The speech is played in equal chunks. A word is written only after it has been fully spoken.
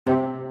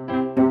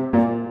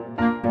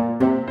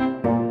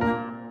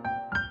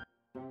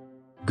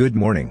Good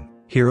morning,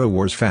 Hero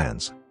Wars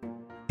fans.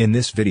 In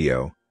this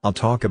video, I'll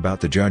talk about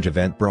the Judge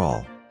Event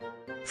Brawl.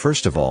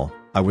 First of all,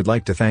 I would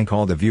like to thank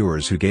all the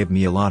viewers who gave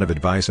me a lot of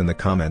advice in the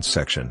comments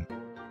section.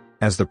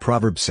 As the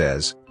proverb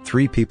says,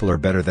 3 people are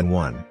better than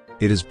 1,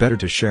 it is better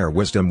to share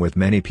wisdom with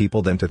many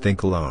people than to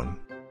think alone.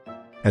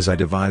 As I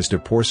devised a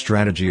poor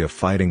strategy of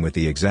fighting with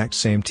the exact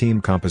same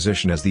team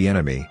composition as the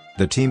enemy,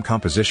 the team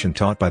composition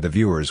taught by the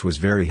viewers was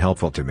very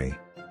helpful to me.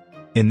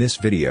 In this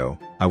video,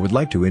 I would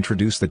like to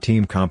introduce the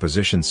team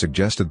composition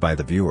suggested by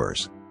the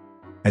viewers.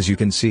 As you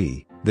can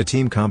see, the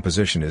team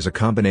composition is a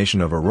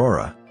combination of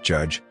Aurora,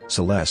 Judge,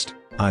 Celeste,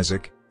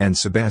 Isaac, and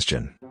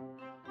Sebastian.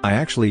 I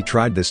actually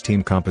tried this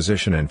team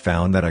composition and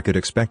found that I could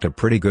expect a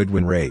pretty good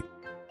win rate.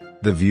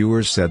 The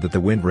viewers said that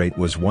the win rate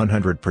was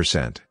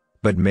 100%,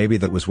 but maybe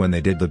that was when they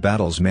did the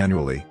battles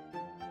manually.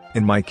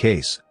 In my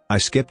case, I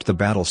skipped the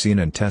battle scene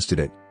and tested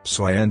it,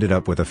 so I ended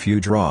up with a few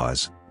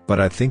draws. But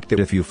I think that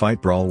if you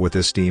fight Brawl with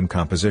this team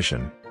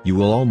composition, you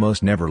will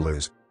almost never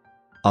lose.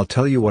 I'll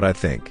tell you what I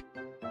think.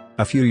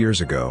 A few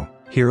years ago,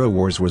 Hero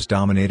Wars was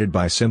dominated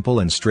by simple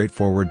and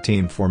straightforward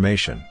team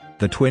formation,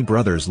 the twin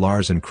brothers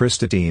Lars and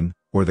Krista team,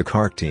 or the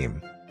Kark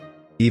team.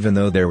 Even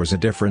though there was a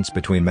difference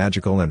between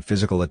magical and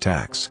physical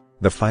attacks,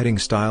 the fighting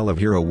style of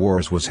Hero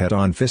Wars was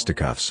head-on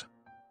fisticuffs.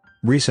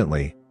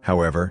 Recently,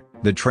 however,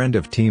 the trend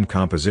of team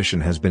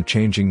composition has been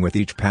changing with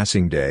each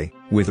passing day,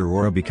 with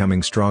Aurora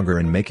becoming stronger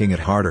and making it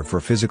harder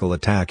for physical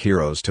attack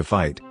heroes to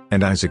fight,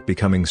 and Isaac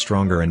becoming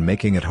stronger and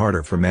making it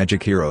harder for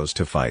magic heroes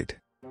to fight.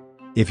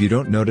 If you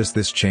don't notice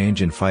this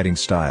change in fighting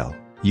style,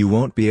 you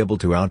won't be able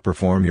to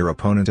outperform your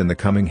opponent in the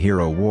coming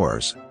Hero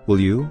Wars, will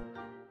you?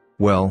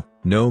 Well,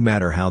 no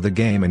matter how the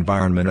game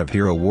environment of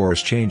Hero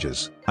Wars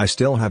changes, I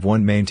still have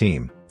one main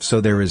team, so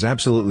there is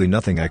absolutely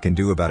nothing I can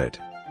do about it.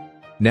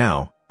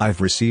 Now, I've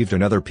received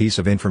another piece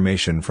of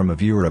information from a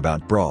viewer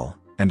about Brawl,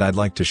 and I'd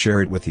like to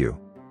share it with you.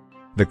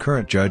 The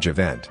current Judge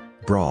Event,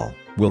 Brawl,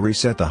 will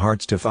reset the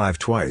hearts to 5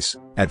 twice,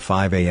 at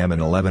 5 AM and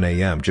 11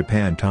 AM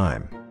Japan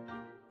time.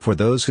 For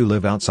those who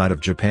live outside of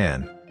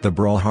Japan, the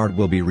Brawl heart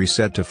will be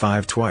reset to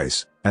 5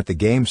 twice, at the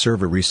game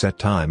server reset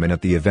time and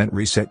at the event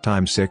reset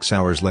time 6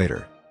 hours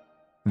later.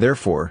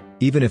 Therefore,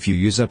 even if you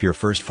use up your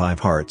first 5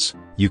 hearts,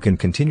 you can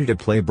continue to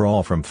play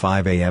Brawl from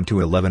 5 AM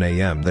to 11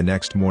 AM the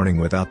next morning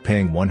without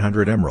paying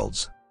 100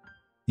 emeralds.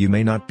 You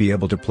may not be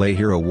able to play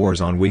Hero Wars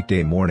on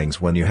weekday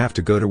mornings when you have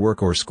to go to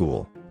work or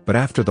school, but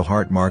after the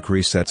heart mark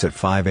resets at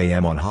 5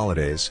 AM on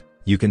holidays,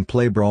 you can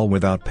play Brawl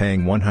without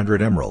paying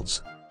 100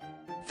 emeralds.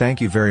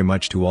 Thank you very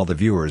much to all the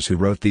viewers who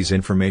wrote these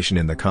information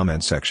in the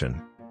comment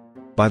section.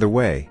 By the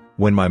way,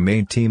 when my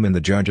main team and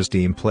the judges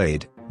team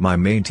played, my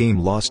main team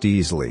lost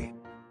easily.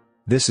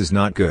 This is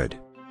not good.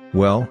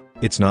 Well,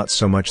 it's not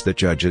so much that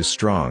Judge is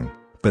strong,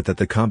 but that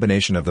the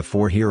combination of the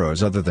 4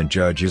 heroes other than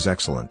Judge is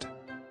excellent.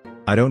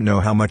 I don't know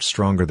how much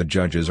stronger the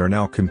judges are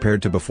now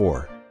compared to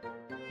before.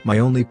 My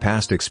only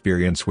past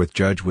experience with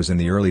Judge was in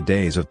the early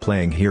days of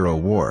playing Hero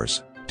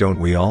Wars, don't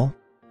we all?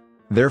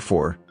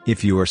 Therefore,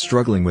 if you are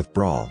struggling with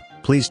Brawl,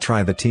 please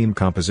try the team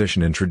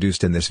composition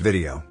introduced in this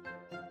video.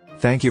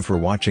 Thank you for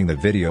watching the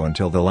video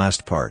until the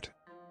last part.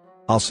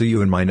 I'll see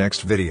you in my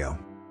next video.